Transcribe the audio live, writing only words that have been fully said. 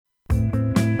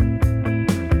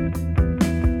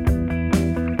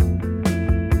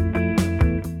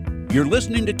You're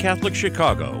listening to Catholic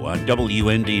Chicago on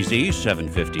WNDZ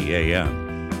 750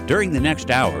 AM. During the next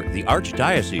hour, the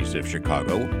Archdiocese of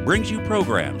Chicago brings you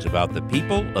programs about the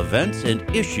people, events,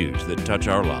 and issues that touch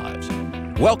our lives.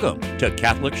 Welcome to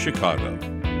Catholic Chicago.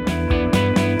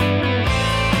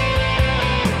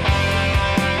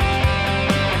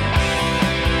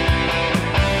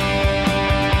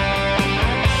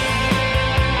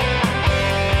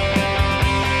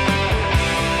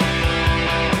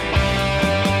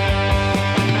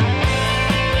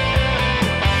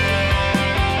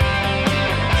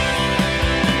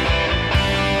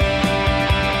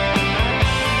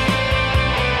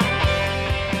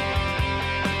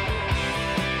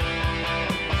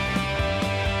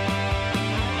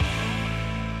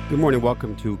 Good morning.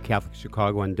 Welcome to Catholic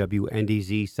Chicago on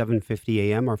WNDZ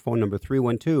 750 AM. Our phone number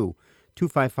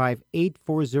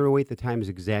 312-255-8408. The time is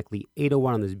exactly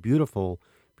 8:01 on this beautiful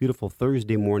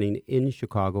Thursday morning in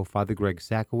Chicago. Father Greg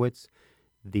Sakowicz,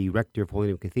 the rector of Holy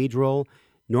Name Cathedral,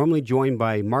 normally joined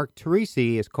by Mark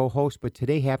Teresi as co-host, but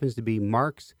today happens to be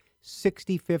Mark's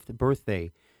 65th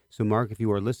birthday. So Mark, if you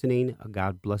are listening,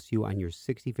 God bless you on your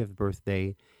 65th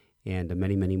birthday and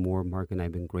many, many more. Mark and I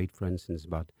have been great friends since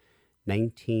about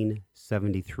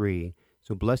 1973.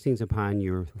 So blessings upon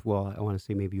your, well, I want to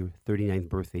say maybe your 39th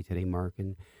birthday today, Mark,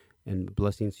 and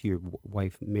blessings to your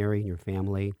wife, Mary, and your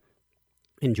family.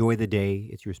 Enjoy the day.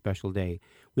 It's your special day.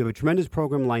 We have a tremendous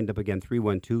program lined up again,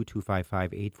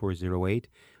 312-255-8408.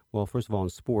 Well, first of all, in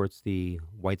sports, the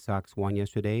White Sox won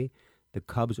yesterday. The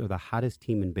Cubs are the hottest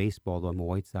team in baseball, though I'm a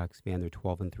White Sox fan. They're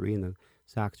 12-3, and the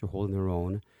Sox are holding their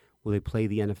own. Will they play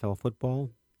the NFL football?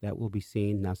 That will be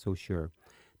seen, not so sure.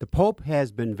 The Pope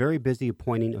has been very busy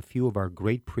appointing a few of our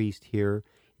great priests here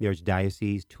in the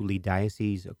Archdiocese to lead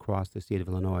dioceses across the state of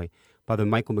Illinois. Father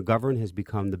Michael McGovern has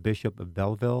become the Bishop of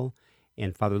Belleville,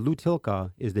 and Father Lou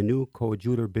Tilka is the new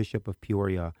coadjutor Bishop of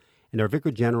Peoria. And our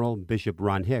Vicar General, Bishop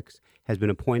Ron Hicks, has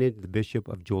been appointed the Bishop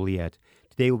of Joliet.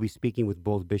 Today we'll be speaking with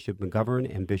both Bishop McGovern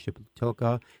and Bishop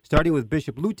Tilka, starting with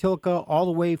Bishop Lou Tilka all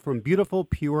the way from beautiful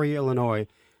Peoria, Illinois.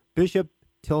 Bishop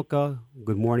Tilka,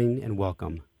 good morning and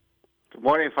welcome. Good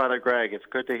morning, Father Greg. It's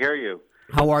good to hear you.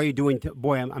 How are you doing?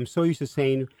 Boy, I'm so used to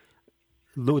saying,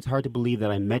 Lou, it's hard to believe that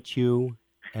I met you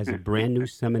as a brand new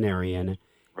seminarian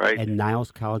at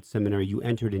Niles College Seminary. You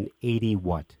entered in 80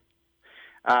 what?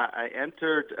 I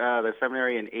entered the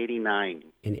seminary in 89.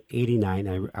 In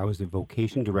 89, I was the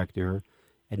vocation director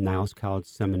at Niles College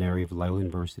Seminary of Loyola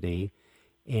University.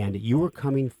 And you were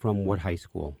coming from what high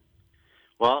school?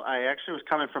 Well, I actually was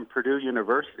coming from Purdue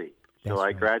University. So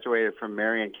I graduated from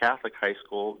Marian Catholic High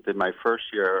School, did my first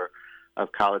year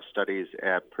of college studies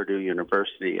at Purdue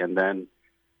University, and then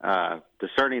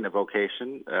discerning a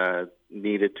vocation,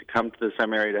 needed to come to the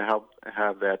seminary to help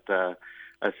have that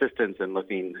assistance in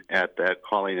looking at that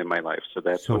calling in my life. So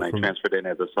that's when I transferred in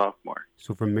as a sophomore.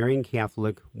 So from Marian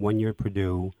Catholic, 1 year at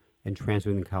Purdue, and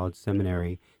transferred to college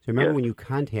seminary. So remember when you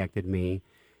contacted me,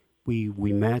 we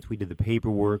met, we did the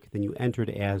paperwork, then you entered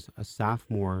as a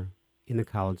sophomore in the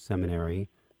college seminary,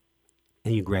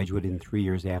 and you graduated in 3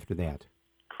 years after that.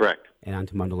 Correct. And on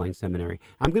to Mundelein Seminary.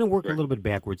 I'm going to work a little bit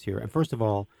backwards here. And first of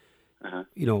all,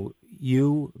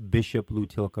 you, Bishop Lou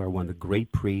Tilka, are one of the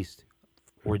great priests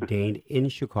ordained in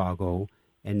Chicago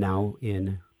and now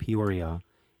in Peoria.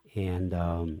 And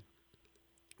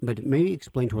but maybe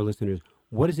explain to our listeners,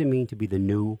 what does it mean to be the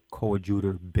new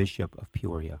coadjutor Bishop of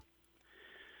Peoria?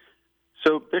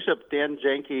 So Bishop Dan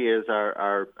Janke is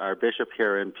our bishop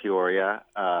here in Peoria.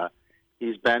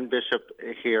 He's been bishop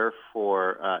here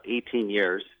for 18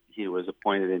 years. He was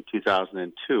appointed in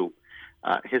 2002.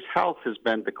 His health has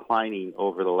been declining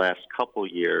over the last couple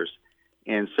years,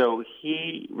 and so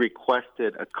he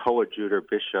requested a coadjutor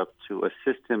bishop to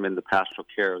assist him in the pastoral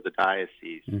care of the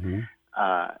diocese. Mm-hmm.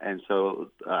 And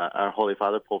so our Holy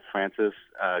Father, Pope Francis,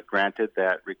 granted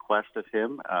that request of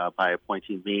him by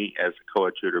appointing me as a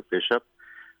coadjutor bishop.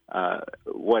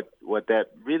 What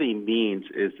that really means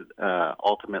is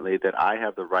ultimately that I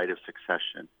have the right of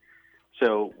succession.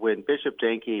 So when Bishop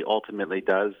Janke ultimately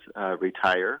does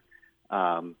retire,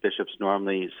 bishops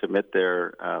normally submit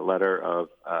their letter of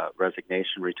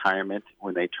resignation, retirement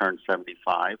when they turn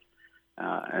 75,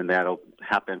 and that'll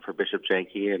happen for Bishop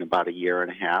Janke in about a year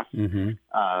and a half. Mm-hmm.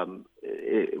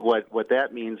 What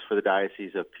that means for the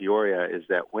Diocese of Peoria is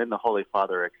that when the Holy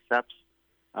Father accepts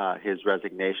his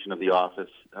resignation of the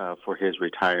office for his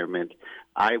retirement,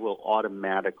 I will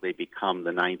automatically become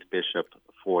the 9th bishop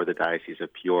for the Diocese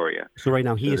of Peoria. So right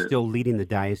now he is still leading the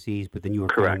diocese, but then you are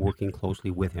kind of working closely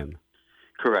with him.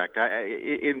 Correct.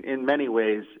 In many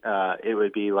ways, it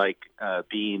would be like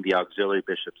being the auxiliary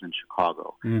bishops in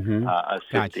Chicago,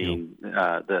 assisting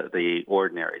the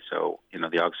ordinary. So,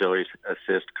 the auxiliaries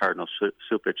assist Cardinal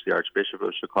Cupich, the Archbishop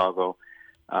of Chicago.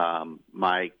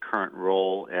 My current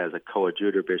role as a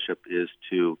coadjutor bishop is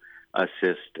to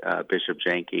assist Bishop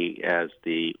Janke as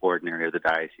the ordinary of the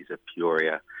Diocese of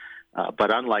Peoria.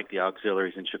 But unlike the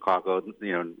auxiliaries in Chicago,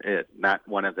 not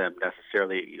one of them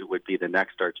necessarily would be the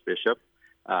next archbishop.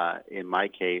 In my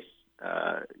case,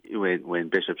 when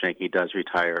Bishop Janke does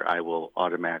retire, I will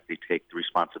automatically take the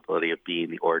responsibility of being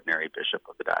the ordinary bishop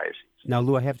of the diocese. Now,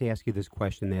 Lou, I have to ask you this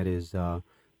question. That is,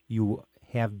 you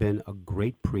have been a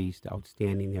great priest,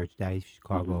 outstanding in the Archdiocese of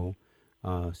Chicago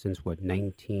since,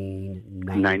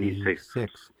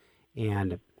 1996?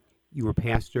 And you were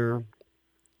pastor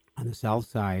on the south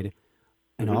side,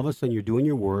 and all of a sudden you're doing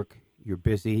your work, you're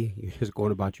busy, you're just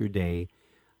going about your day.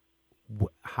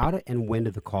 How and when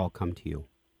did the call come to you?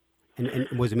 And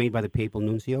was it made by the papal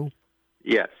nuncio?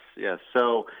 Yes.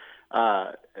 So,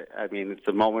 it's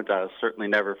a moment I'll certainly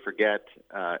never forget.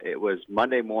 It was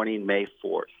Monday morning, May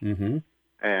 4th. Mm-hmm.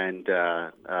 And,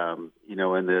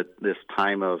 in this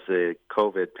time of the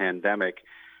COVID pandemic,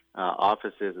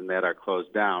 offices and that are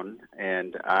closed down.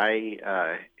 And I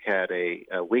had a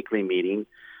weekly meeting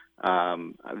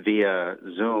via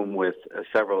Zoom with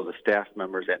several of the staff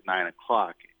members at 9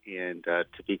 o'clock. And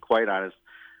to be quite honest,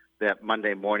 that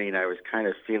Monday morning I was kind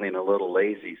of feeling a little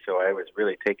lazy, so I was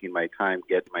really taking my time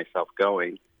getting myself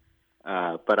going.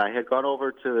 But I had gone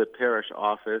over to the parish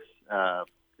office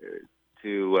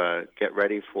to get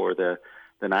ready for the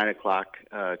 9 o'clock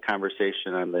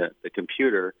conversation on the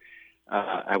computer.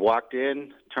 I walked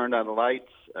in, turned on the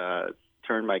lights,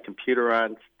 turned my computer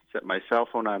on, set my cell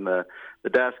phone on the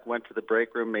desk, went to the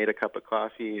break room, made a cup of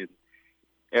coffee, and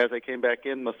as I came back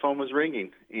in, the phone was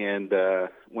ringing. And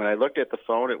when I looked at the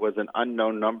phone, it was an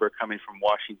unknown number coming from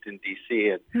Washington,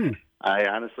 D.C., and I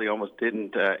honestly almost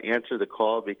didn't answer the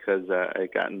call because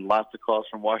I'd gotten lots of calls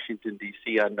from Washington,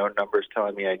 D.C., unknown numbers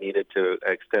telling me I needed to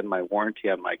extend my warranty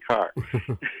on my car.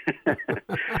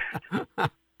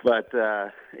 But,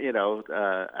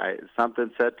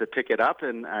 something said to pick it up,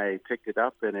 and I picked it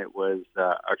up, and it was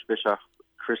Archbishop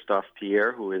Christophe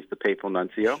Pierre, who is the papal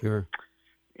nuncio. Sure.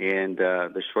 And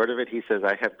the short of it, he says,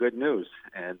 I have good news.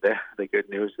 And the good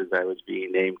news is I was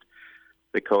being named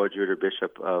the coadjutor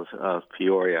bishop of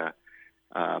Peoria.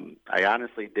 I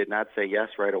honestly did not say yes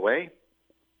right away.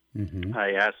 Mm-hmm.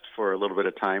 I asked for a little bit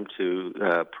of time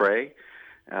to pray.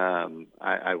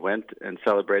 I went and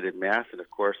celebrated Mass, and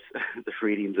of course, the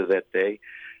readings of that day,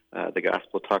 the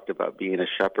gospel talked about being a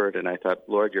shepherd, and I thought,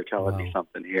 Lord, you're telling me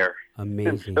something here.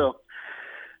 Amazing. And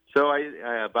so I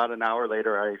about an hour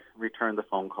later, I returned the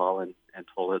phone call and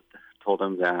told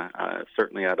him that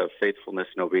certainly out of faithfulness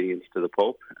and obedience to the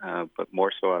Pope, but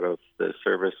more so out of the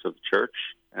service of the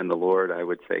Church and the Lord, I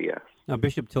would say yes. Now,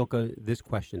 Bishop Tilke, this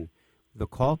question. The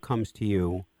call comes to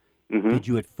you. Mm-hmm. Did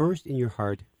you at first in your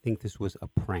heart think this was a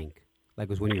prank? Like it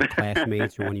was one of your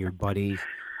classmates or one of your buddies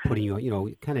putting you,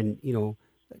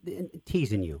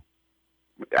 teasing you?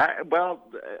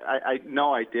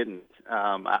 No, I didn't.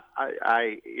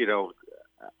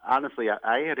 Honestly,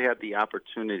 I had the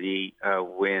opportunity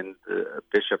when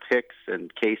Bishop Hicks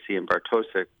and Casey and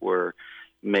Bartosik were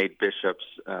made bishops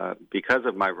because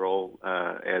of my role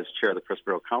as chair of the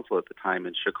Presbyterial Council at the time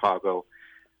in Chicago.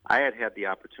 I had the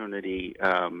opportunity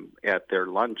at their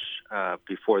lunch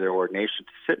before their ordination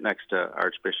to sit next to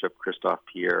Archbishop Christophe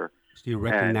Pierre. So you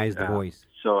recognize the voice.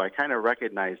 So I kind of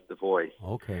recognized the voice.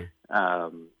 Okay.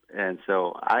 And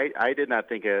so I did not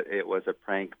think it was a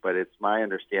prank, but it's my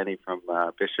understanding from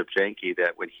Bishop Janke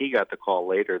that when he got the call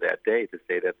later that day to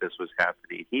say that this was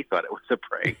happening, he thought it was a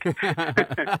prank.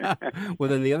 Well,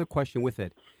 then the other question with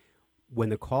it, when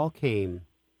the call came,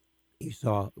 you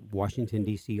saw Washington,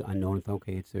 D.C., unknown.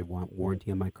 Okay, it's a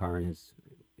warranty on my car, and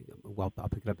I'll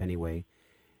pick it up anyway.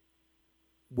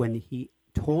 When he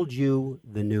told you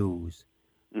the news,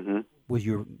 mm-hmm.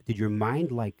 Did your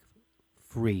mind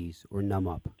freeze or numb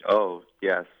up? Oh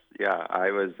yes, yeah.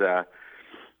 I was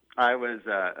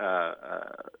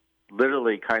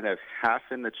literally kind of half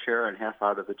in the chair and half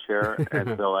out of the chair,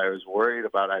 and so I was worried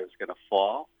about I was going to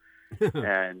fall,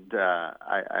 and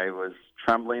I was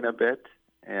trembling a bit.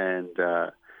 And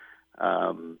to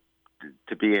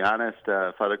be honest,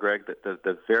 Father Greg,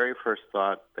 the very first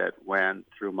thought that went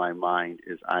through my mind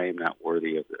is, I am not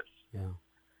worthy of this. Yeah.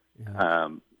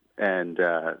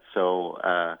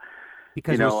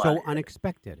 Because it was so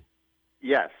unexpected.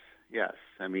 Yes.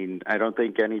 I mean, I don't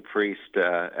think any priest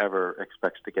ever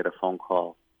expects to get a phone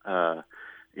call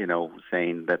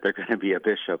saying that they're going to be a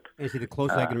bishop. And see, the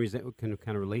closest I can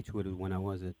kind of relate to it is when I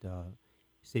was at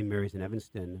St. Mary's in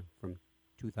Evanston from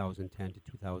 2010 to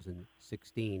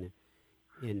 2016.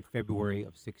 In February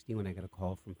of 16, when I got a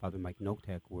call from Father Mike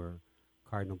Notek, where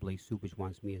Cardinal Blaise Cupich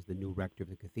wants me as the new rector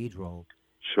of the cathedral.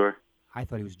 Sure. I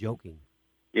thought he was joking.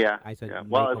 Yeah. I said, yeah.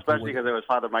 Well, especially because it was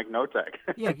Father Mike Notek.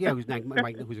 yeah, it was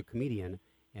Mike, who's a comedian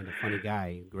and a funny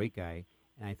guy, great guy.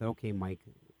 And I thought, okay, Mike,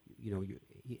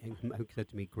 and Mike said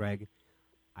to me, Greg,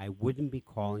 I wouldn't be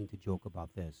calling to joke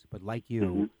about this, but like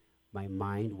you, my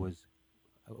mind was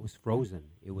frozen.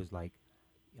 It was like,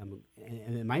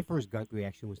 and my first gut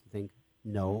reaction was to think,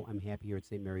 no, I'm happy here at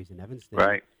St. Mary's in Evanston.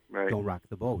 Right. Don't rock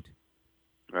the boat.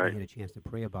 Right. I had a chance to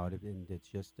pray about it, and it's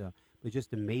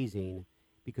just amazing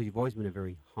because you've always been a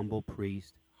very humble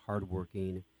priest,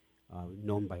 hardworking,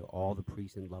 known by all the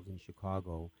priests and loved in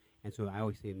Chicago. And so I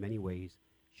always say, in many ways,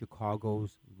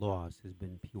 Chicago's loss has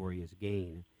been Peoria's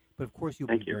gain. But of course, you'll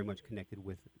be very much connected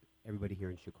with everybody here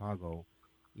in Chicago,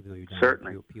 even though you're down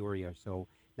in Peoria. So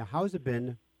now, how has it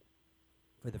been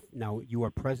now you are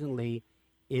presently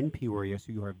in Peoria,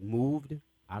 so you have moved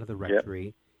out of the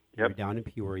rectory. You're down in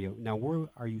Peoria. Now, where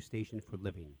are you stationed for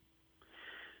living?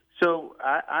 So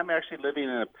I'm actually living in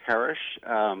a parish.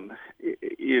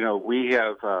 We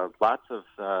have lots of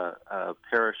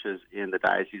parishes in the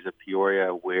Diocese of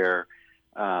Peoria where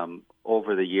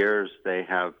over the years they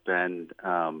have been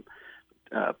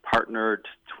partnered,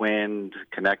 twinned,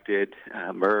 connected,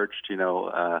 merged,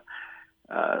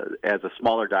 as a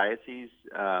smaller diocese.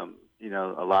 A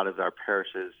lot of our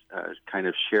parishes kind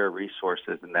of share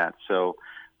resources in that. So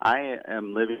I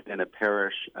am living in a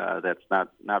parish that's not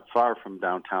far from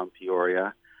downtown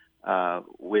Peoria,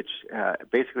 which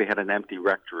basically had an empty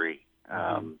rectory.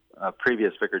 A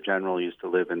previous vicar general used to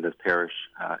live in this parish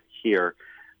here.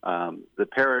 The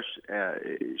parish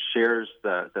shares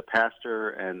the pastor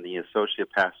and the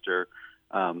associate pastor.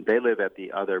 They live at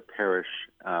the other parish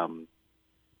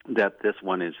that this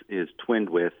one is twinned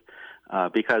with.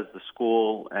 Because the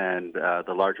school and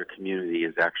the larger community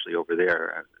is actually over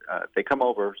there. They come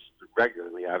over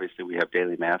regularly. Obviously, we have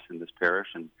daily mass in this parish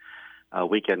and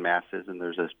weekend masses, and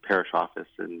there's a parish office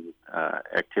and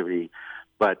activity.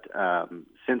 But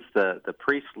since the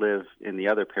priests live in the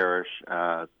other parish,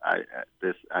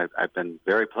 I've been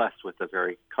very blessed with a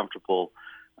very comfortable,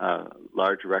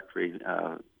 large rectory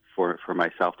for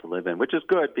myself to live in, which is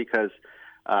good because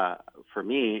for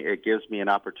me, it gives me an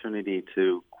opportunity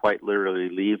to quite literally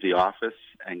leave the office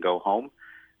and go home.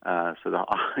 So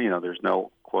there's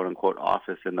no quote unquote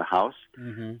office in the house.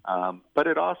 But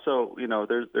it also,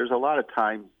 there's a lot of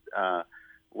times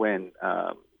when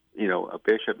a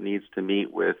bishop needs to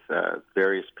meet with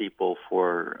various people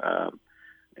for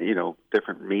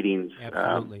different meetings.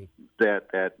 Absolutely. That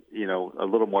a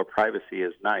little more privacy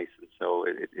is nice, and so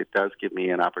it does give me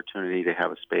an opportunity to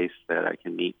have a space that I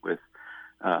can meet with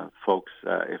folks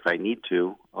if I need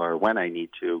to or when I need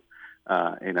to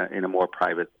in a more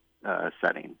private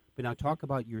setting. But now talk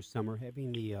about your summer,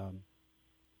 having the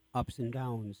ups and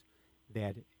downs,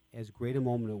 that as great a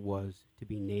moment it was to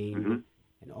be named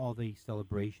and all the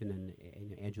celebration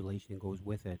and adulation goes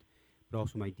with it, but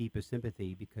also my deepest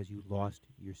sympathy because you lost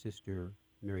your sister,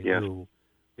 Mary Lou,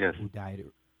 who died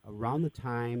around the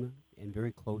time and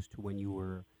very close to when you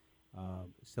were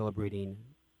celebrating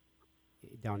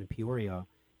down in Peoria,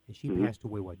 and she passed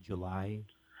away,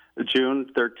 June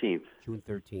 13th. June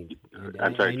 13th. And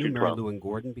I'm sorry, I knew June Mary 12th. Lou and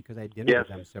Gordon because I had dinner with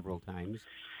them several times.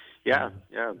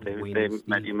 They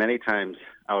met you many times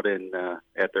out in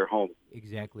at their home.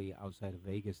 Exactly, outside of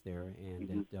Vegas there,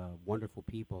 and wonderful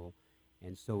people.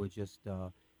 And so it just,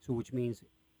 which means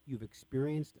you've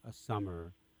experienced a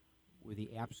summer with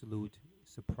the absolute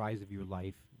surprise of your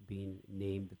life being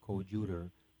named the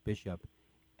coadjutor bishop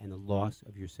and the loss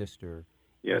of your sister.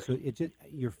 Yes. So it just,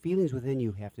 your feelings within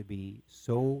you have to be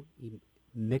so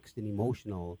mixed and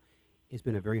emotional. It's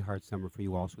been a very hard summer for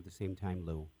you also at the same time,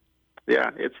 Lou.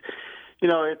 Yeah, it's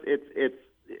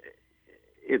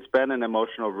been an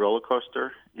emotional roller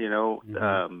coaster.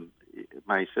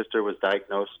 My sister was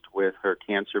diagnosed with her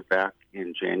cancer back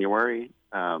in January.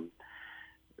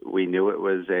 We knew it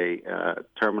was a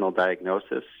terminal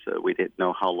diagnosis. We didn't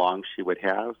know how long she would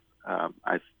have.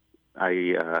 I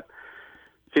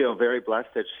feel very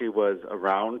blessed that she was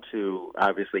around to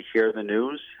obviously hear the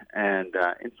news and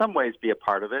in some ways be a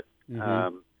part of it.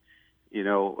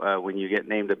 When you get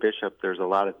named a bishop, there's a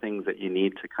lot of things that you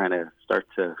need to kind of start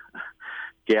to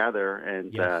gather,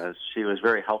 and she was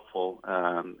very helpful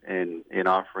in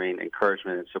offering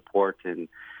encouragement and support in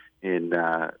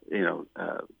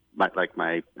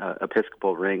my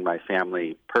Episcopal ring my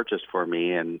family purchased for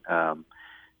me, and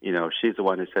she's the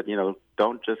one who said,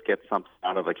 don't just get something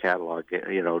out of a catalog,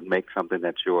 make something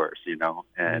that's yours,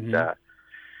 and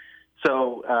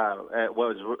so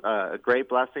what was a great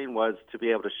blessing was to be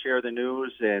able to share the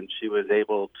news, and she was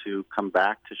able to come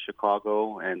back to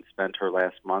Chicago and spend her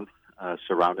last month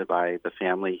surrounded by the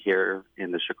family here in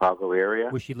the Chicago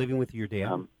area. Was she living with your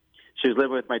dad? She was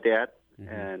living with my dad,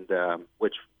 and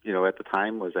which, at the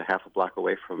time was a half a block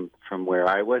away from where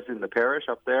I was in the parish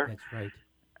up there. That's right.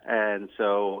 And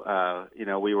so,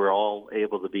 we were all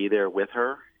able to be there with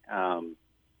her.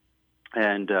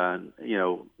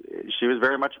 She was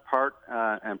very much a part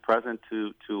and present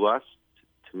to us,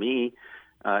 to me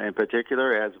in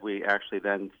particular, as we actually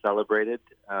then celebrated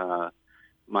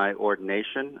my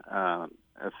ordination.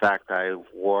 In fact, I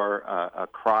wore a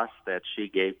cross that she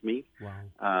gave me. Wow.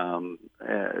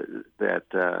 That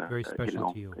very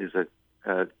special to you. Is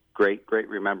a great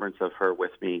remembrance of her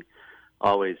with me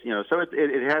always. So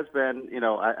it has been.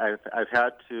 I've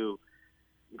had to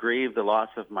grieve the loss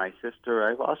of my sister.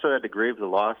 I've also had to grieve the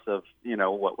loss of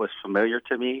what was familiar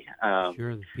to me.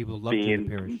 Sure, people loved you in the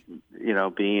parish.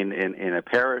 Being in a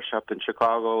parish up in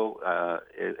Chicago,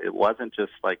 it wasn't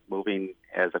just like moving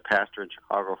as a pastor in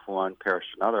Chicago from one parish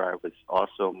to another. I was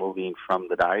also moving from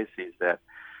the diocese that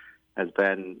has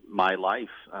been my life,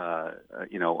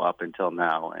 up until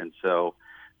now. And so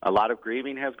a lot of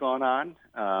grieving has gone on,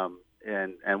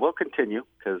 and will continue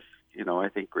because, I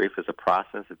think grief is a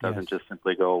process. It doesn't just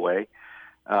simply go away.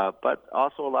 But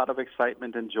also a lot of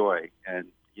excitement and joy, and,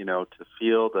 to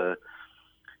feel the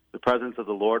presence of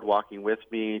the Lord walking with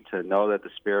me, to know that the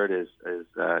Spirit is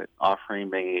offering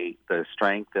me the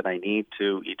strength that I need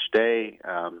to each day,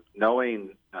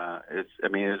 knowing it's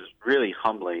really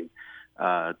humbling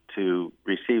to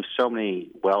receive so many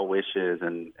well wishes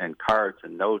and cards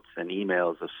and notes and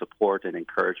emails of support and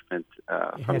encouragement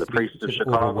from the priests of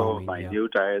Chicago, my new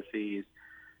diocese,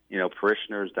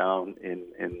 parishioners down in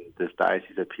this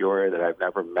diocese of Peoria that I've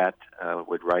never met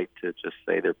would write to just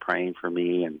say they're praying for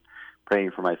me and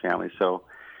praying for my family. So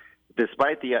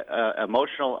despite the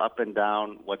emotional up and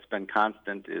down, what's been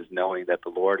constant is knowing that the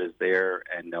Lord is there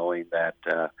and knowing that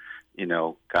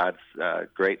God's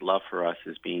great love for us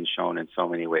is being shown in so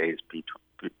many ways,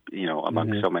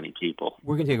 among so many people.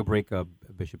 We're going to take a break,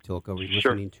 Bishop Tilka. We're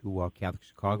Sure. listening to Catholic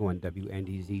Chicago on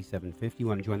WNDZ 750. You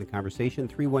want to join the conversation?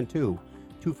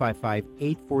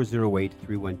 312-255-8408,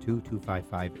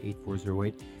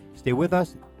 312-255-8408. Stay with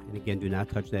us, and again, do not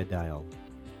touch that dial.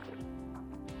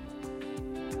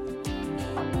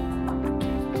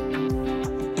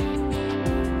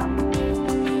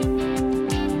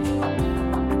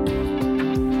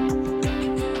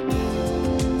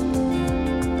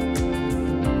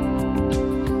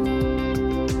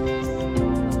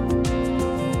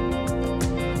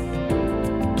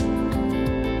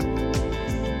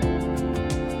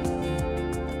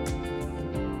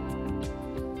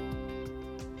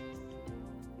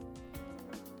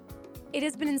 It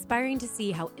has been inspiring to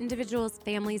see how individuals,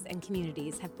 families, and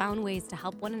communities have found ways to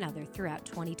help one another throughout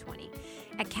 2020.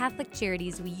 At Catholic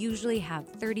Charities, we usually have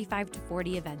 35 to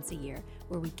 40 events a year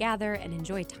where we gather and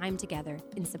enjoy time together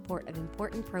in support of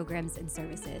important programs and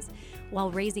services,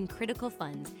 while raising critical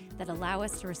funds that allow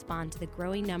us to respond to the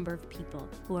growing number of people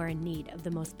who are in need of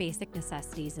the most basic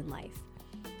necessities in life.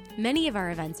 Many of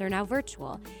our events are now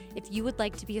virtual. If you would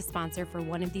like to be a sponsor for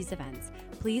one of these events,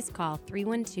 please call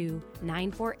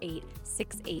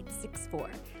 312-948-6864.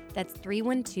 That's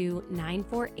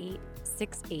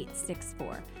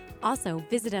 312-948-6864. Also,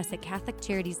 visit us at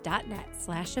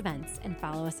catholiccharities.net/events and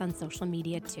follow us on social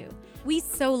media too. We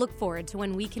so look forward to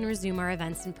when we can resume our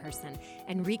events in person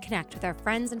and reconnect with our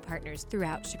friends and partners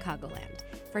throughout Chicagoland.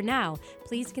 For now,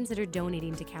 please consider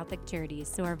donating to Catholic Charities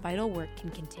so our vital work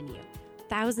can continue.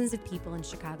 Thousands of people in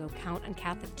Chicago count on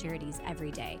Catholic Charities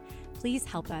every day. Please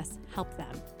help us help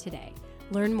them today.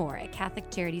 Learn more at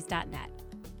catholiccharities.net.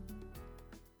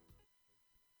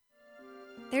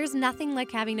 There's nothing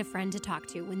like having a friend to talk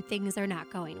to when things are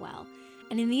not going well.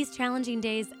 And in these challenging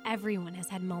days, everyone has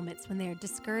had moments when they are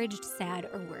discouraged, sad,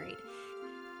 or worried.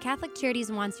 Catholic Charities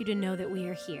wants you to know that we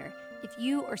are here. If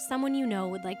you or someone you know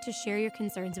would like to share your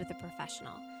concerns with a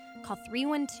professional, call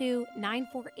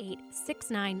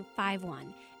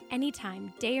 312-948-6951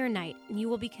 anytime, day or night, and you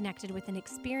will be connected with an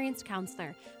experienced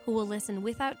counselor who will listen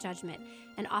without judgment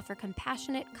and offer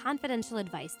compassionate, confidential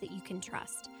advice that you can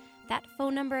trust. That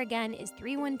phone number again is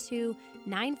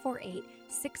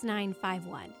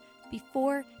 312-948-6951.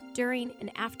 Before, during,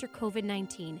 and after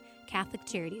COVID-19, Catholic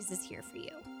Charities is here for you.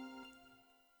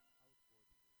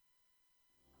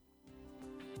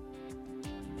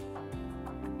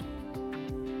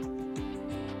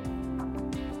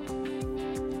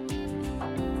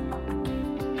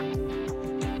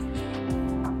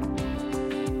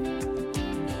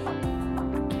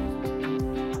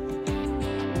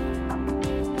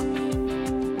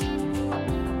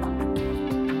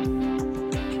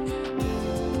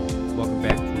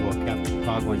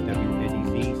 Chicago on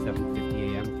WNDZ,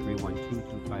 750 AM,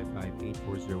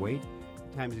 312-255-8408.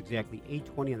 The time is exactly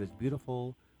 8:20 on this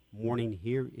beautiful morning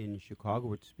here in Chicago.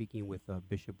 We're speaking with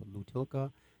Bishop Lou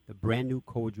Tilka, the brand new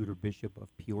coadjutor bishop of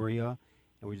Peoria,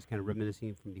 and we're just kind of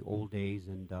reminiscing from the old days.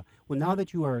 And well, now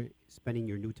that you are spending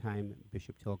your new time,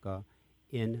 Bishop Tilka,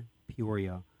 in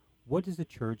Peoria, what does the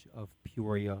Church of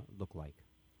Peoria look like?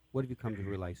 What have you come to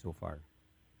realize so far?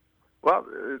 Well,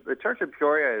 the Church of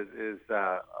Peoria is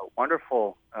a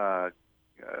wonderful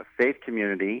faith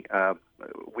community. The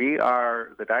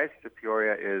Diocese of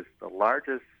Peoria is the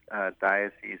largest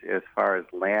diocese as far as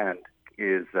land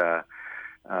is a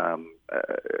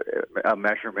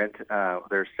measurement.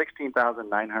 There's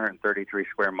 16,933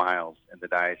 square miles in the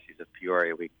Diocese of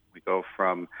Peoria. We go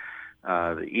from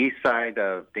the east side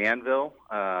of Danville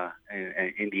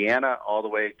in Indiana all the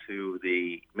way to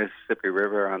the Mississippi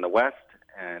River on the west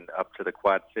and up to the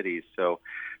Quad Cities. So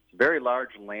it's a very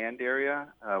large land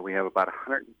area. We have about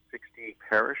 160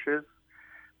 parishes.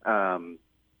 And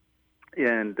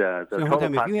the so total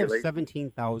if you have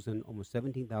population... almost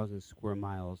 17,000 square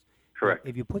miles, Correct.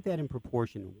 If you put that in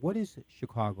proportion, what is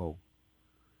Chicago?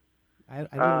 I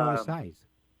don't know the size.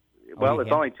 Well,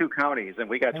 it's only 2 counties, and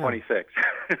we got 26.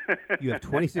 You have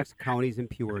 26 counties in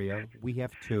Peoria. We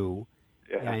have 2.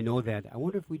 Yeah. And I know that. I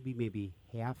wonder if we'd be maybe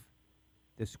half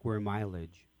the square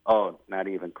mileage. Oh, not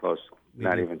even close.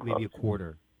 Maybe a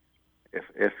quarter.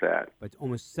 If that. But it's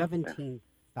almost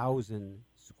 17,000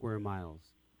 square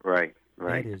miles. Right.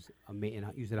 That is amazing.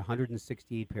 You said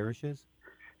 168 parishes?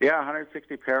 Yeah,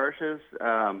 160 parishes.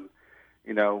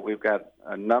 We've got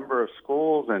a number of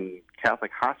schools and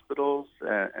Catholic hospitals,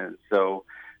 and so,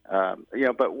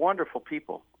 but wonderful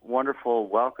people, wonderful,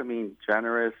 welcoming,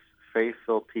 generous,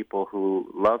 faith-filled people who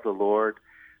love the Lord.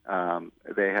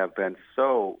 They have been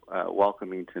so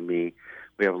welcoming to me.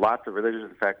 We have lots of religious.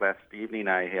 In fact, last evening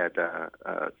I had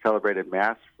celebrated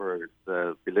Mass for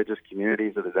the religious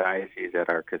communities of the diocese at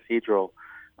our cathedral,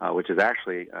 which is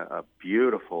actually a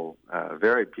beautiful,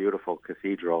 very beautiful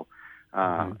cathedral.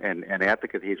 And at the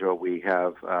cathedral we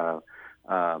have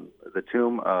the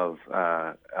tomb of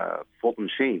Fulton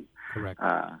Sheen. Correct.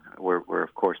 We're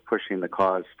of course pushing the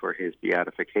cause for his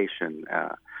beatification.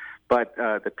 But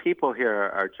the people here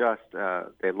are just,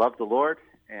 they love the Lord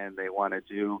and they want to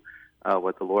do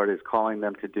what the Lord is calling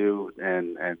them to do.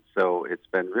 And so it's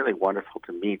been really wonderful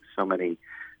to meet so many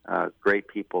great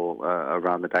people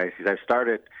around the diocese. I've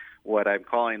started what I'm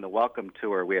calling the welcome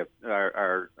tour. We have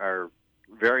our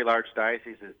very large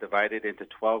diocese is divided into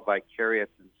 12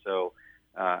 vicariates, and so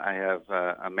I have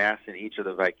a Mass in each of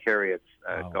the vicariates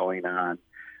going on.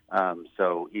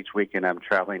 So each weekend I'm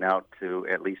traveling out to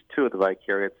at least 2 of the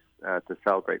vicariates to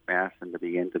celebrate Mass and to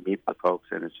begin to meet the folks,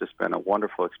 and it's just been a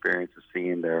wonderful experience of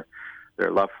seeing their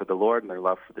love for the Lord and their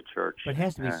love for the Church. But it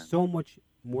has to be so much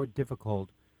more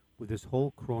difficult with this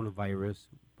whole coronavirus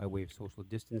by way of social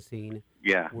distancing,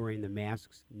 wearing the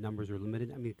masks, numbers are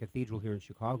limited. I mean, the cathedral here in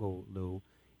Chicago, Lou,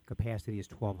 capacity is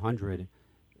 1,200,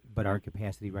 but our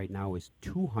capacity right now is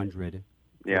 200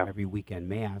 for every weekend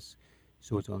Mass,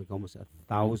 so it's like almost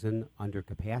 1,000 under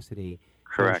capacity.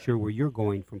 Correct. So I'm sure where you're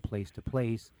going from place to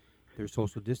place, there's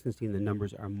social distancing, the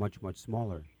numbers are much, much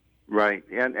smaller. Right,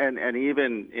 and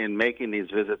even in making these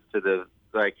visits to the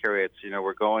vicariates,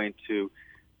 we're going to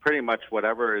pretty much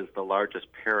whatever is the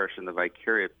largest parish in the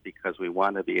vicariate because we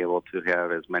want to be able to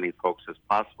have as many folks as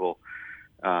possible.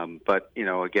 But,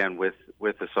 again, with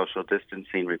the social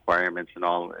distancing requirements and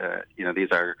all,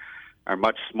 these are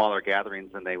much smaller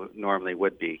gatherings than they normally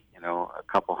would be, a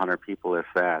couple hundred people, if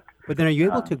that. But then are you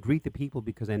able to greet the people?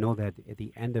 Because I know that at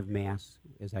the end of Mass,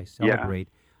 as I celebrate,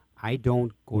 I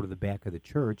don't go to the back of the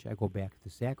church. I go back to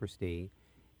the sacristy.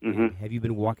 Mm-hmm. Have you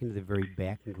been walking to the very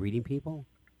back and greeting people?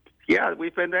 Yeah,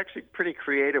 we've been actually pretty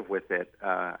creative with it.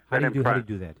 How do you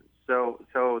do that? So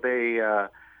they,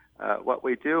 what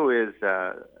we do is,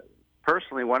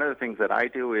 personally, one of the things that I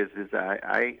do is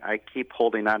I keep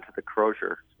holding on to the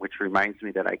crozier, which reminds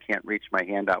me that I can't reach my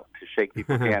hand out to shake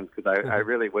people's hands because I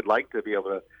really would like to be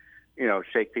able to,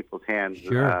 shake people's hands.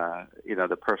 Sure.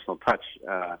 The personal touch.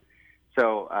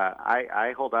 So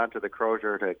I hold on to the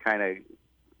crozier to kind of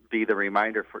be the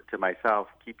reminder to myself,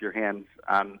 keep your hands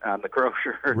on the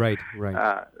crozier. Right.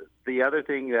 The other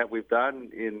thing that we've done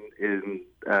in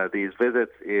these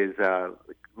visits is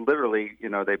literally,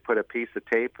 they put a piece of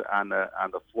tape on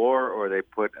the floor, or they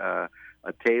put a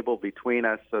table between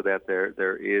us so that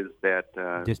there is that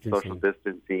social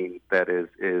distancing that is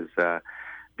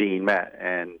being met,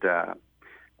 and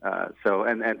so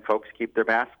folks keep their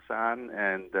masks on,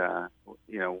 and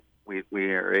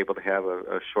we are able to have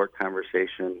a short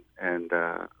conversation and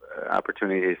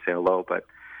opportunity to say hello. But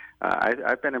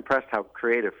I've been impressed how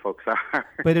creative folks are.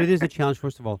 But it is a challenge.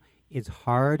 First of all, it's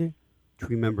hard to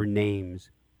remember names.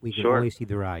 We can Sure. only see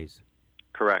their eyes.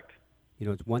 Correct. You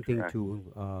know, it's one thing Correct.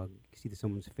 to see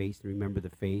someone's face and remember the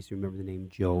face, remember the name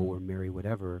Joe or Mary,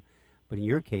 whatever. But in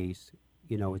your case,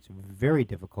 you know, it's very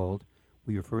difficult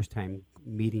with your first time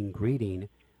meeting, greeting.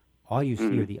 All you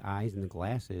see are the eyes and the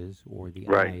glasses or the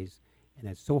Right. eyes. And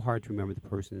it's so hard to remember the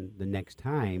person the next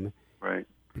time Right.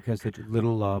 because such a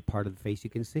little part of the face you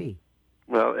can see.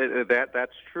 Well,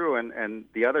 that's true, and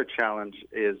the other challenge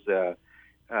is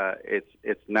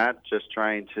it's not just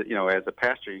trying to, you know, as a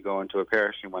pastor, you go into a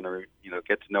parish and want to, you know,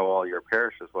 get to know all your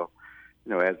parishes. Well,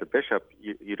 you know, as a bishop,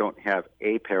 you don't have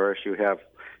a parish. You have,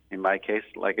 in my case,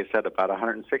 like I said, about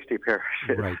 160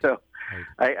 parishes. Right. So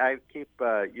Right. I keep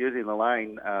using the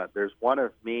line, there's one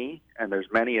of me and there's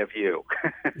many of you.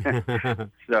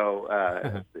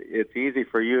 So it's easy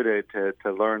for you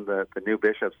to learn the new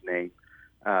bishop's name.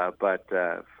 But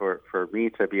for me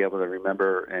to be able to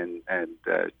remember and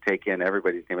take in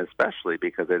everybody's name, especially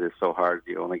because it is so hard,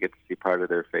 you only get to see part of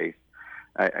their face.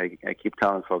 I keep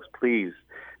telling folks, please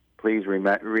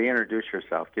reintroduce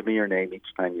yourself. Give me your name each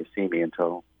time you see me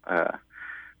until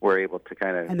we're able to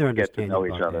kind And they're of get to understanding know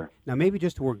about each other. that. Now, maybe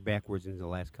just to work backwards into the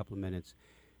last couple of minutes,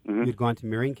 you'd gone to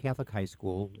Marian Catholic High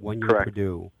School, 1 year at Correct.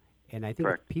 Purdue, and I think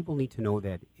Correct. people need to know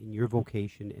that in your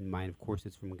vocation and mine, of course,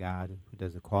 it's from God who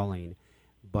does the calling,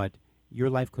 but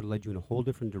your life could have led you in a whole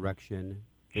different direction.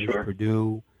 Finish Sure.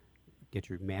 Purdue, get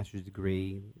your master's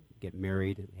degree, get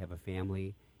married, have a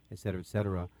family, et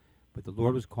cetera, but the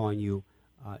Lord was calling you.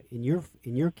 In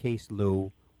your case,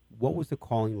 Lou, what was the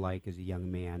calling like as a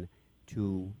young man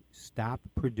to stop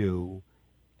Purdue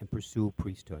and pursue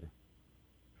priesthood?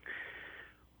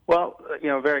 Well, you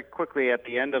know, very quickly at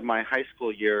the end of my high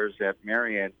school years at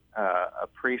Marian, a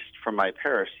priest from my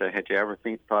parish said, "Had you ever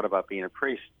thought about being a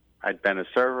priest?" I'd been a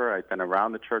server. I'd been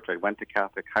around the church. I went to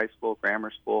Catholic high school,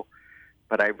 grammar school,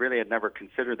 but I really had never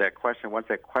considered that question. Once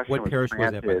that question What was parish was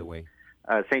planted, that, by the way?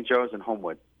 St. Joe's in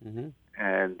Homewood. Mm-hmm.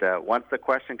 And once the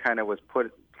question kind of was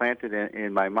planted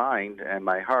in my mind and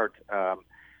my heart,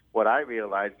 what I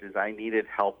realized is I needed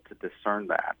help to discern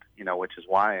that, you know, which is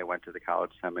why I went to the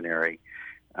college seminary.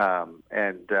 You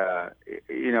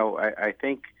know, I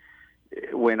think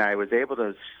when I was able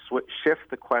to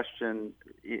shift the question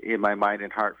in my mind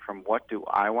and heart from what do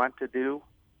I want to do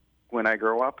when I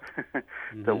grow up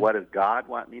to what does God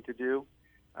want me to do,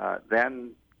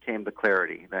 then came the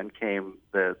clarity. Then came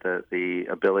the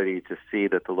ability to see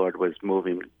that the Lord was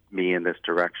moving me in this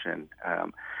direction.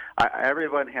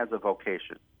 Everyone has a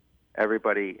vocation.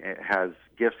 Everybody has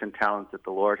gifts and talents that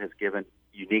the Lord has given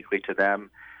uniquely to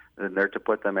them, and they're to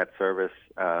put them at service,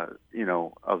 you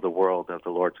know, of the world, of the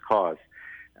Lord's cause.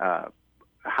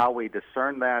 How we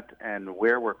discern that and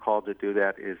where we're called to do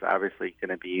that is obviously going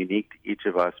to be unique to each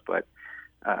of us, but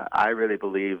I really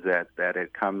believe that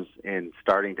it comes in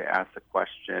starting to ask the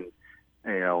question,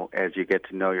 you know, as you get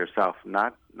to know yourself,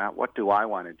 not what do I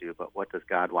want to do, but what does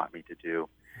God want me to do?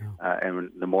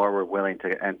 And the more we're willing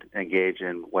to engage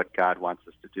in what God wants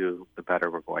us to do, the better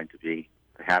we're going to be,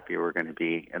 the happier we're going to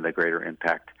be, and the greater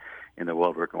impact in the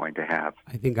world we're going to have.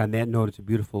 I think on that note, it's a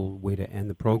beautiful way to end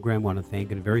the program. I want to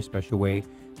thank in a very special way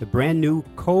the brand new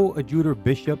co-adjutor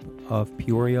bishop of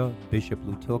Peoria, Bishop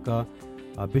Lou Tilka.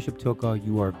 Bishop Tilka,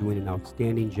 you are doing an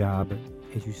outstanding job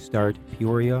as you start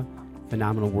Peoria.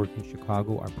 Phenomenal work in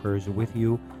Chicago. Our prayers are with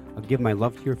you. I'll give my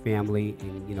love to your family,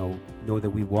 and know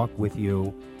that we walk with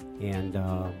you. And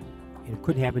it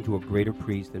couldn't happen to a greater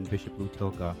priest than Bishop Lou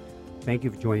Tilka. Thank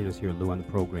you for joining us here, Lou, on the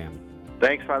program.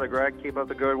 Thanks, Father Greg. Keep up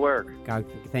the good work. God,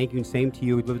 thank you, and same to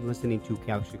you. You've been listening to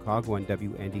Catholic Chicago on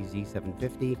WNDZ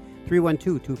 750,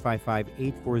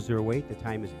 312-255-8408. The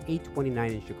time is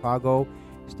 8:29 in Chicago.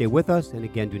 Stay with us, and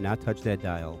again, do not touch that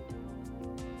dial.